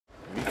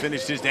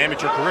finished his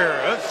amateur career.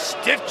 A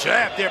stiff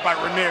jab there by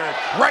Ramirez.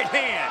 Right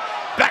hand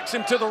backs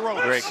him to the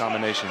ropes. Great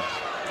combination.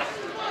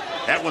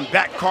 That one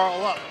backed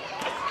Karl up.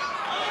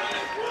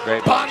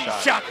 Great body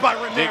shot by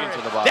Ramirez.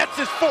 To the body. That's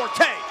his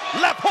forte.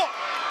 Left hook.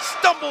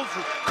 Stumbles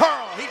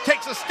Karl. He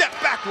takes a step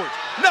backwards.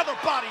 Another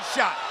body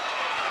shot.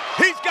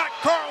 He's got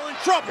Karl in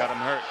trouble. Got him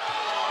hurt.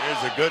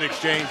 There's a good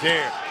exchange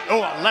here.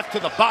 Oh, a left to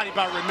the body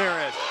by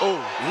Ramirez. Oh,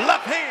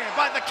 left hand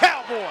by the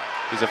Cowboy.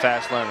 He's a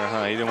fast learner,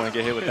 huh? He didn't want to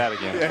get hit with that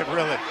again. Yeah,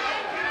 really.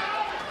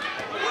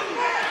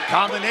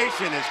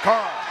 Combination as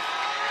Karl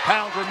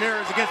pounds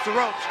Ramirez against the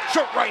ropes.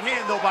 Short right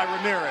hand, though, by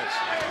Ramirez.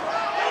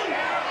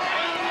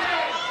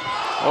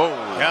 Oh.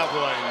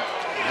 Cowboy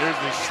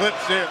usually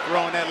slips there,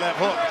 throwing that left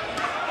hook.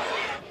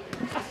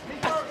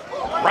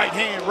 Right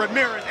hand,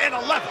 Ramirez, and a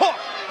left hook.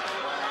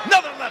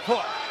 Another left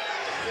hook.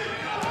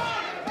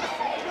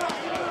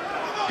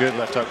 Good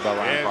left hook by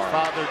Ryan Karl.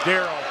 Father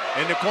Darrell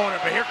in the corner,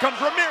 but here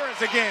comes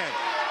Ramirez again.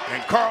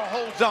 And Karl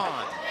holds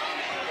on.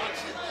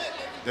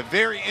 The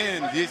very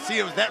end, you see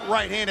it was that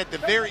right hand at the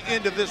very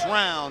end of this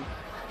round.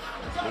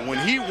 But when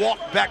he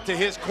walked back to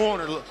his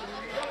corner,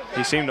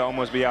 he seemed to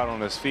almost be out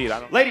on his feet.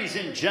 Ladies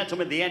and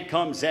gentlemen, the end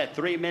comes at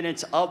 3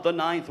 minutes of the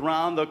 9th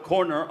round. The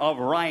corner of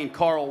Ryan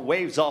Karl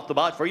waves off the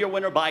box for your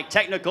winner by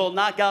technical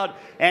knockout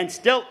and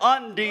still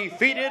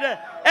undefeated,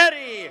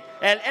 Eddie,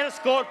 el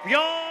Escorpion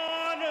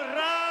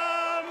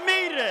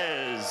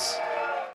Ramirez.